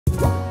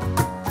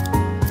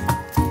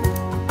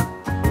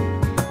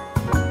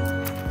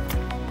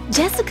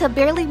Jessica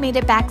barely made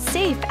it back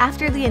safe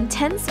after the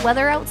intense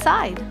weather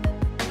outside.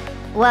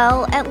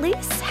 Well, at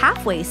least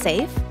halfway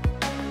safe.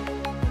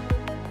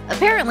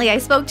 Apparently, I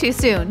spoke too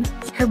soon.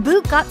 Her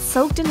boot got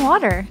soaked in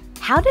water.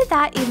 How did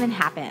that even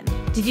happen?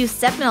 Did you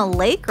step in a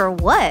lake or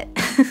what?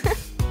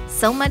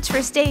 So much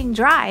for staying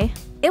dry.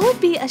 It would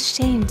be a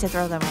shame to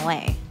throw them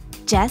away.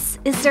 Jess,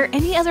 is there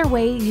any other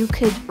way you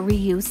could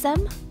reuse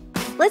them?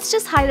 Let's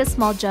just hide a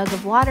small jug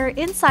of water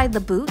inside the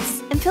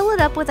boots and fill it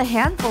up with a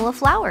handful of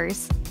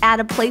flowers. Add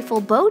a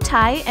playful bow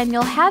tie and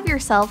you'll have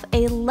yourself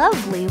a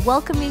lovely,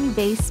 welcoming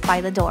vase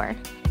by the door.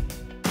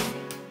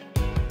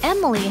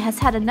 Emily has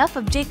had enough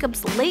of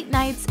Jacob's late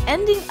nights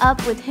ending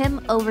up with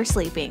him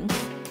oversleeping.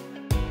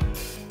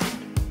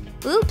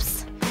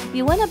 Oops,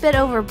 you went a bit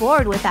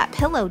overboard with that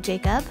pillow,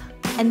 Jacob.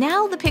 And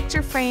now the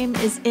picture frame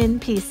is in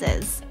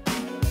pieces.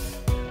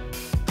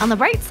 On the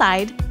bright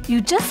side, you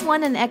just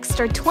won an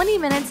extra 20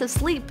 minutes of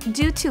sleep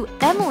due to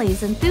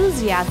Emily's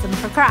enthusiasm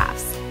for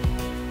crafts.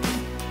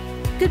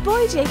 Good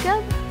boy,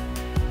 Jacob.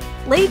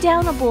 Lay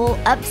down a bowl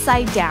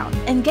upside down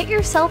and get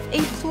yourself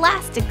a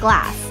plastic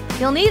glass.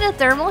 You'll need a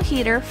thermal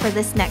heater for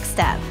this next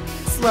step.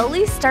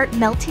 Slowly start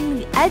melting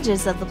the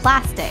edges of the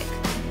plastic.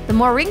 The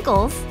more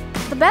wrinkles,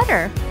 the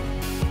better.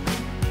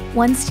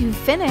 Once you've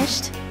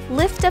finished,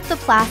 lift up the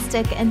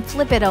plastic and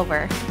flip it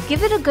over.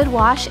 Give it a good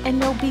wash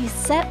and you'll be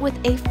set with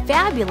a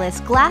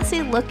fabulous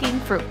glassy-looking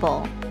fruit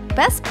bowl.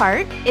 Best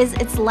part is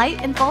it's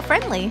light and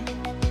fall-friendly.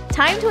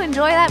 Time to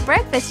enjoy that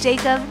breakfast,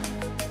 Jacob!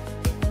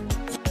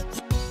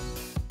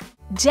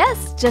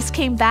 Jess just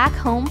came back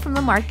home from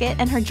the market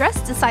and her dress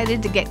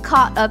decided to get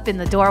caught up in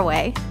the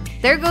doorway.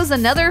 There goes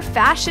another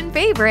fashion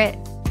favorite!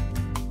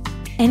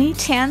 Any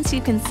chance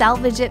you can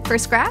salvage it for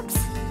scraps?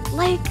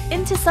 Like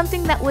into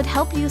something that would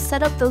help you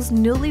set up those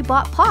newly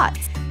bought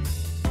pots.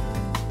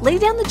 Lay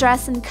down the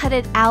dress and cut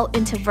it out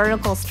into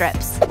vertical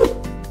strips.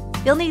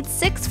 You'll need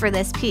 6 for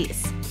this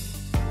piece.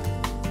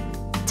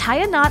 Tie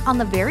a knot on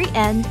the very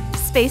end,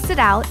 space it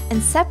out, and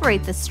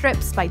separate the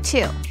strips by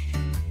 2.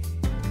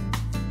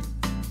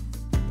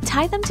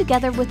 Tie them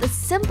together with a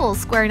simple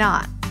square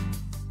knot.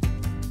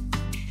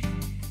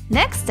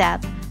 Next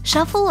step,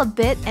 shuffle a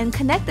bit and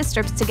connect the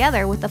strips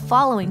together with the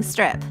following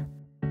strip.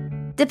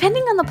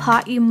 Depending on the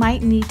pot, you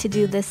might need to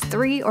do this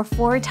 3 or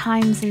 4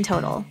 times in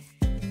total.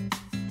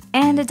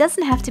 And it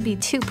doesn't have to be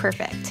too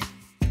perfect.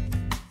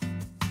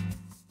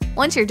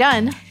 Once you're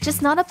done,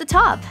 just knot up the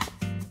top.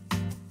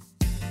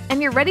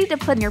 And you're ready to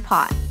put in your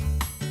pot.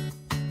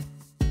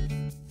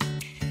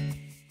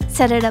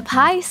 Set it up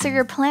high so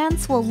your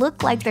plants will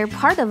look like they're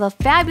part of a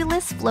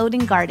fabulous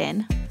floating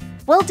garden.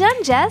 Well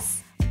done,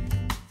 Jess!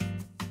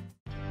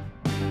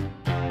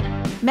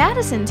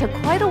 Madison took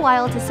quite a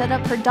while to set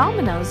up her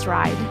Domino's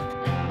ride.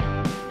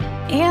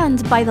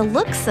 And by the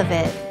looks of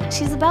it,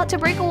 she's about to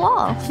break a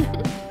wall.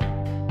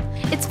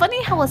 It's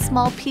funny how a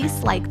small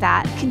piece like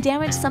that can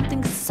damage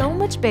something so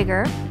much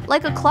bigger,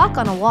 like a clock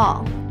on a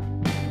wall.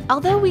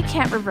 Although we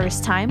can't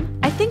reverse time,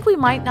 I think we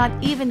might not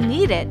even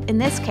need it in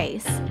this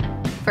case.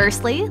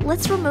 Firstly,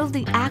 let's remove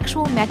the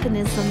actual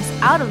mechanisms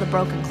out of the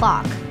broken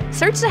clock.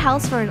 Search the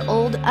house for an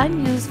old,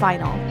 unused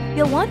vinyl.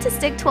 You'll want to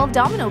stick 12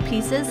 domino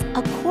pieces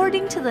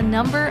according to the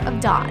number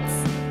of dots.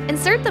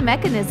 Insert the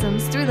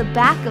mechanisms through the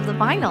back of the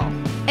vinyl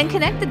and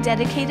connect the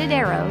dedicated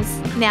arrows.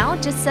 Now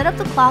just set up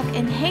the clock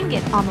and hang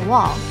it on the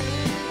wall.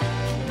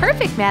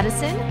 Perfect,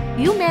 Madison!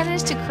 You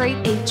managed to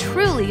create a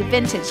truly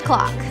vintage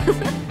clock.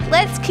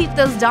 Let's keep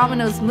those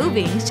dominoes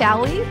moving,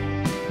 shall we?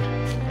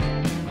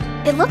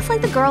 It looks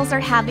like the girls are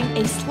having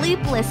a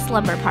sleepless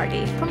slumber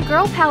party. From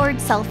girl-powered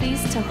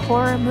selfies to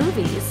horror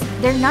movies,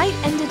 their night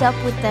ended up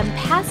with them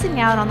passing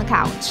out on the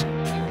couch.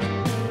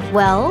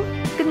 Well,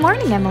 good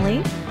morning,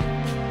 Emily.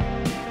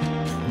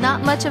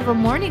 Not much of a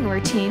morning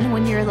routine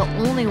when you're the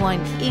only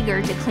one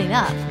eager to clean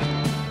up.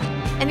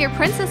 And your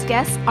princess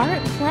guests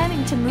aren't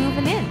planning to move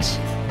an inch.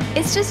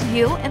 It's just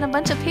you and a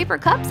bunch of paper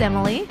cups,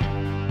 Emily.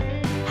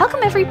 How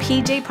come every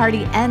PJ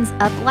party ends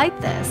up like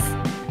this?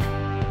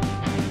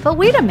 But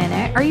wait a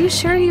minute, are you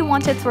sure you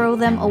want to throw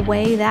them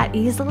away that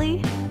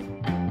easily?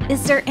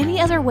 Is there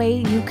any other way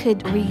you could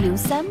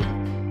reuse them?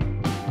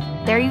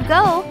 There you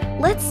go!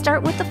 Let's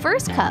start with the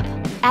first cup.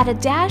 Add a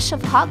dash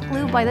of hot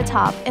glue by the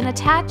top and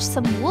attach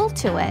some wool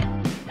to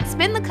it.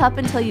 Spin the cup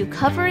until you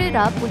cover it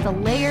up with a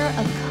layer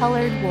of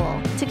colored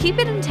wool. To keep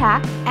it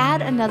intact,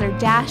 add another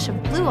dash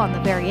of glue on the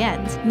very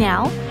end.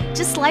 Now,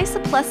 just slice a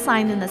plus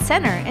sign in the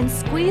center and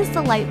squeeze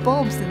the light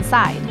bulbs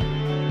inside.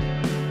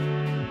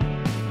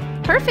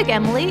 Perfect,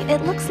 Emily!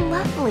 It looks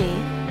lovely!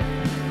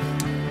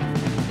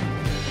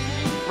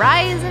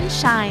 Rise and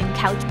shine,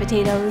 couch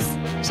potatoes!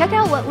 Check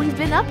out what we've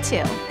been up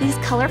to! These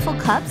colorful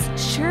cups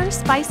sure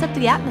spice up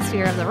the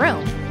atmosphere of the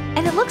room.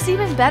 And it looks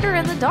even better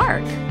in the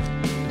dark!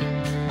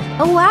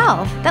 Oh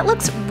wow! That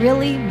looks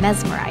really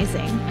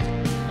mesmerizing!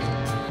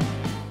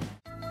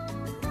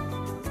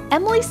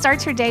 Emily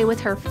starts her day with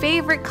her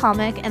favorite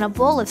comic and a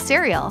bowl of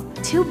cereal.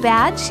 Too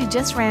bad she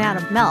just ran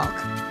out of milk.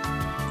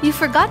 You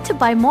forgot to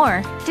buy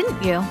more,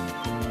 didn't you?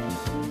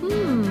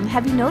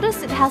 Have you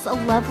noticed it has a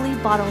lovely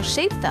bottle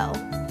shape though?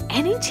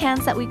 any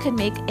chance that we could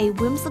make a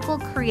whimsical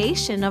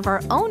creation of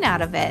our own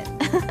out of it.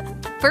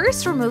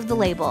 First, remove the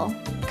label.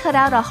 Cut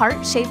out a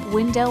heart-shaped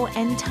window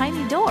and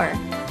tiny door.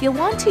 You'll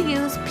want to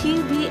use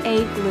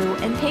PVA glue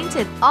and paint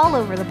it all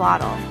over the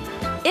bottle.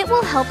 It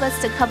will help us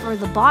to cover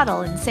the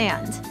bottle in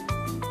sand.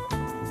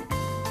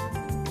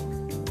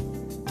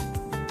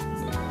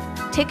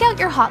 Take out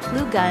your hot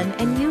glue gun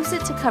and use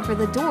it to cover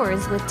the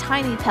doors with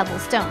tiny pebble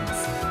stones.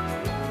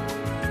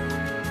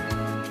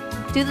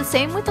 Do the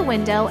same with the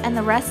window and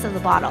the rest of the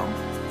bottle.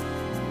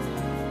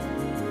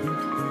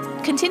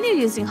 Continue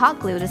using hot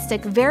glue to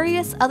stick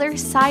various other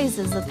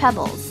sizes of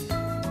pebbles.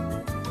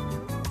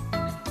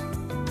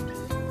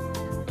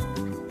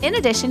 In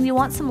addition, you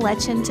want some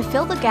lichen to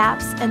fill the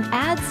gaps and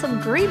add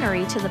some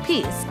greenery to the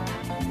piece.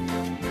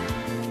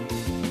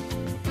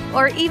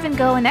 Or even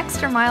go an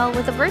extra mile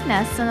with a bird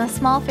nest and a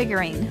small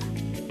figurine.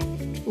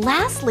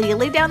 Lastly,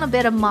 lay down a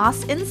bit of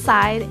moss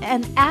inside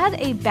and add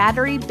a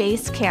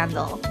battery-based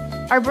candle.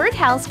 Our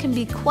birdhouse can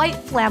be quite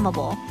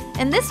flammable,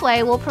 and this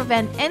way will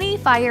prevent any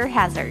fire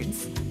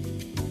hazards.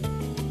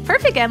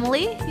 Perfect,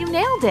 Emily! You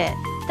nailed it!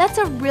 That's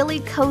a really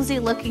cozy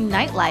looking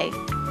nightlight.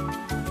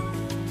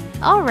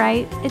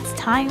 Alright, it's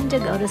time to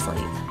go to sleep.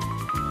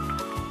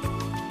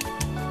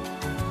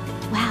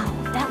 Wow,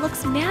 that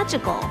looks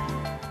magical!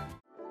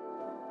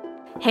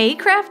 Hey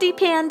crafty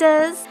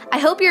pandas! I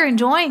hope you're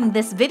enjoying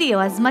this video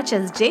as much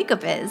as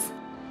Jacob is.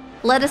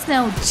 Let us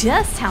know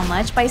just how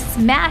much by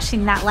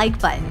smashing that like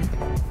button.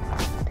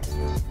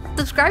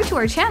 Subscribe to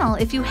our channel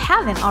if you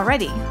haven't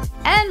already.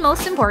 And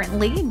most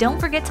importantly, don't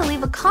forget to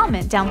leave a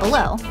comment down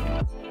below.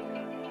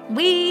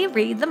 We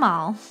read them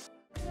all.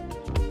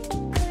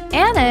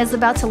 Anna is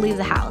about to leave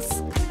the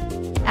house.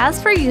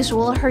 As per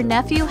usual, her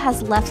nephew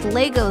has left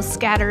Legos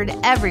scattered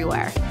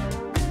everywhere.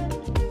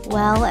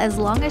 Well, as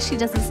long as she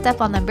doesn't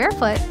step on them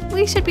barefoot,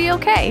 we should be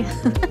okay.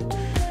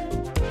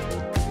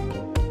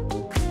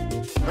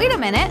 Wait a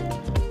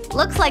minute.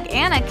 Looks like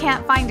Anna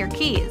can't find her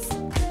keys.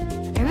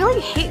 I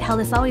really hate how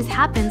this always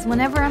happens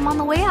whenever I'm on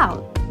the way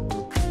out.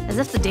 As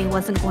if the day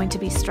wasn't going to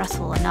be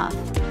stressful enough.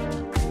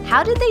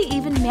 How did they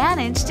even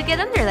manage to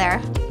get under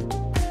there?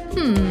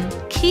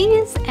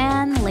 Keys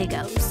and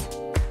Legos.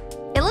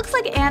 It looks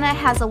like Anna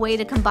has a way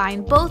to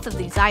combine both of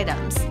these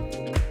items.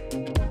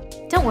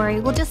 Don't worry,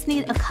 we'll just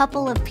need a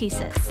couple of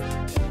pieces.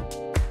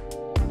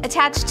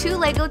 Attach 2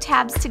 Lego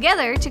tabs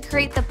together to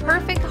create the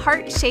perfect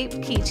heart-shaped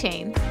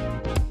keychain.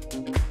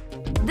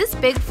 This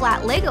big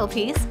flat Lego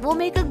piece will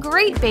make a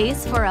great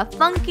base for a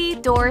funky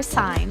door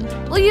sign.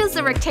 We'll use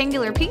the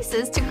rectangular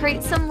pieces to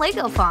create some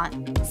Lego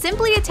font.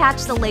 Simply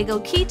attach the Lego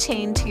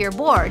keychain to your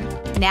board.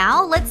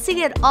 Now let's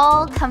see it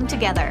all come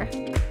together.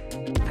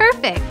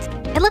 Perfect!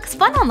 It looks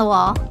fun on the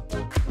wall.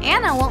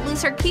 Anna won't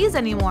lose her keys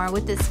anymore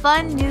with this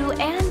fun, new,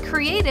 and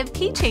creative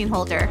keychain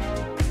holder.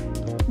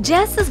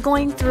 Jess is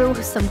going through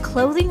some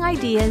clothing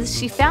ideas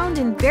she found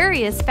in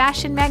various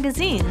fashion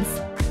magazines.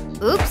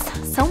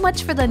 Oops, so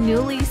much for the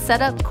newly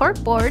set up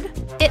corkboard.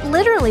 It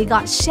literally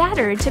got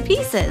shattered to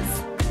pieces.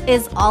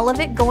 Is all of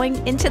it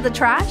going into the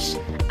trash?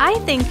 I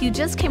think you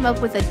just came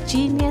up with a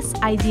genius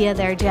idea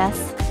there,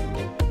 Jess.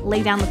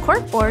 Lay down the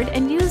corkboard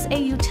and use a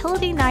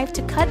utility knife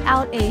to cut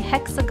out a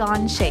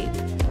hexagon shape.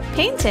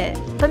 Paint it,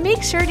 but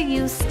make sure to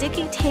use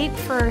sticky tape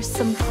for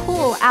some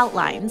cool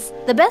outlines.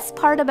 The best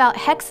part about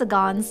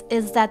hexagons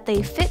is that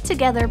they fit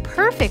together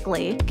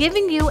perfectly,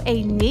 giving you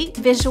a neat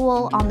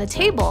visual on the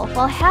table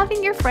while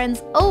having your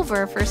friends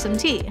over for some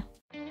tea.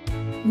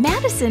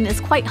 Madison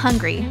is quite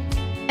hungry,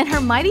 and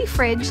her mighty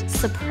fridge,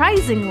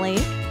 surprisingly,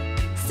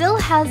 still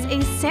has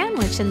a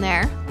sandwich in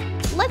there.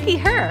 Lucky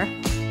her!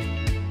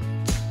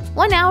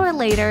 1 hour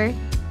later,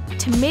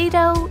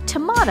 tomato,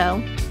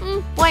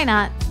 why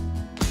not?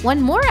 1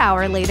 more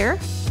hour later,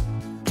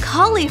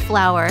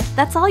 cauliflower.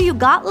 That's all you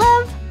got,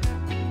 love?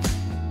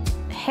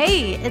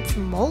 Hey, it's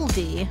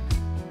moldy.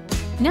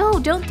 No,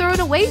 don't throw it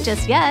away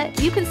just yet.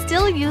 You can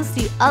still use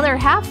the other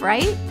half,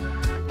 right?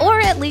 Or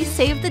at least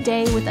save the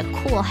day with a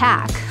cool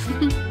hack.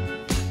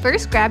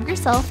 First, grab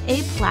yourself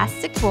a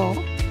plastic bowl,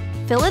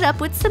 fill it up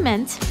with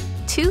cement.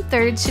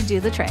 2/3 should do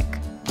the trick.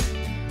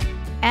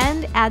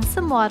 And add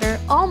some water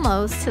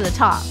almost to the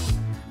top.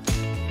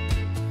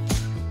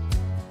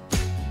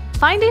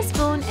 Find a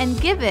spoon and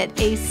give it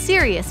a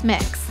serious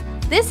mix.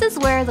 This is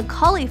where the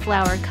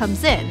cauliflower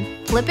comes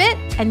in. Flip it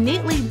and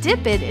neatly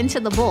dip it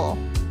into the bowl.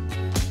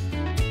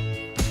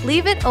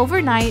 Leave it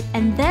overnight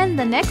and then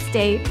the next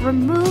day,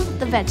 remove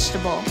the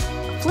vegetable.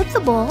 Flip the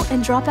bowl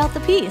and drop out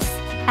the piece.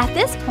 At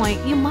this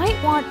point, you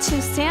might want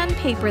to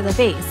sandpaper the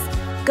base.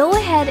 Go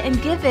ahead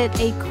and give it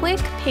a quick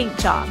paint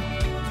job.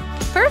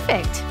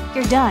 Perfect!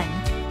 You're done.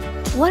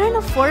 What an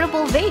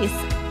affordable vase,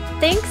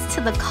 thanks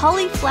to the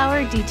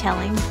cauliflower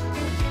detailing.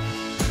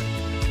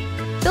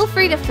 Feel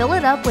free to fill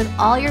it up with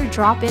all your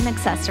drop-in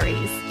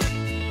accessories.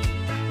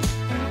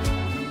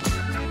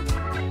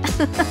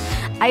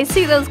 I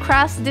see those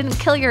crafts didn't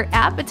kill your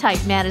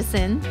appetite,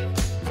 Madison.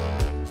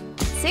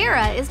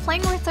 Sarah is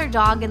playing with her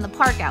dog in the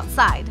park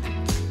outside.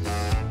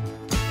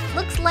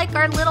 Looks like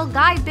our little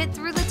guy bit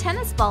through the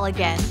tennis ball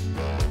again.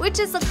 which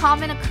is a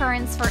common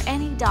occurrence for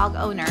any dog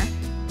owner.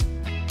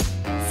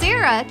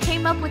 Sarah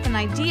came up with an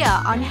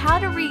idea on how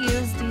to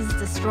reuse these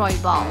destroy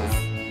balls.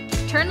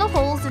 Turn the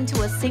holes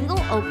into a single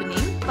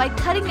opening by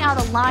cutting out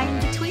a line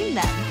between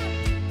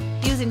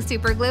them. Using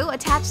super glue,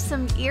 attach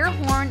some ear,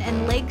 horn,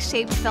 and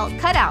leg-shaped felt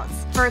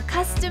cutouts for a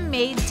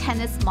custom-made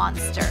tennis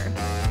monster.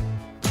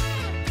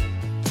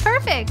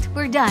 Perfect!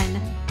 We're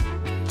done!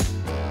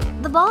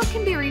 The ball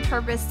can be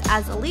repurposed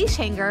as a leash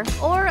hanger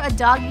or a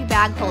doggy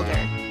bag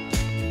holder.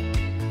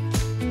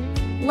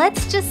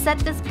 Let's just set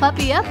this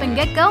puppy up and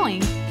get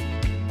going!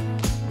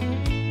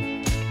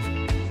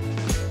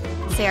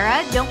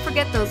 Sarah, don't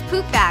forget those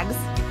poop bags.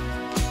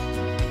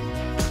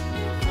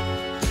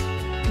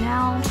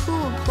 Now, who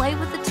will play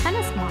with the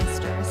tennis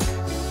monsters?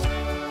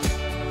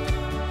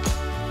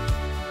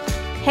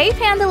 Hey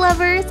Panda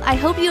lovers! I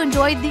hope you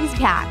enjoyed these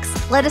packs.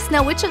 Let us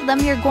know which of them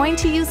you're going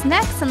to use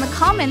next in the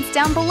comments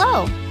down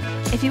below.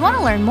 If you want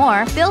to learn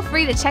more, feel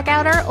free to check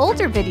out our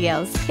older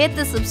videos. Hit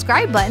the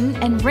subscribe button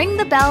and ring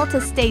the bell to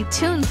stay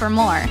tuned for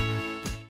more.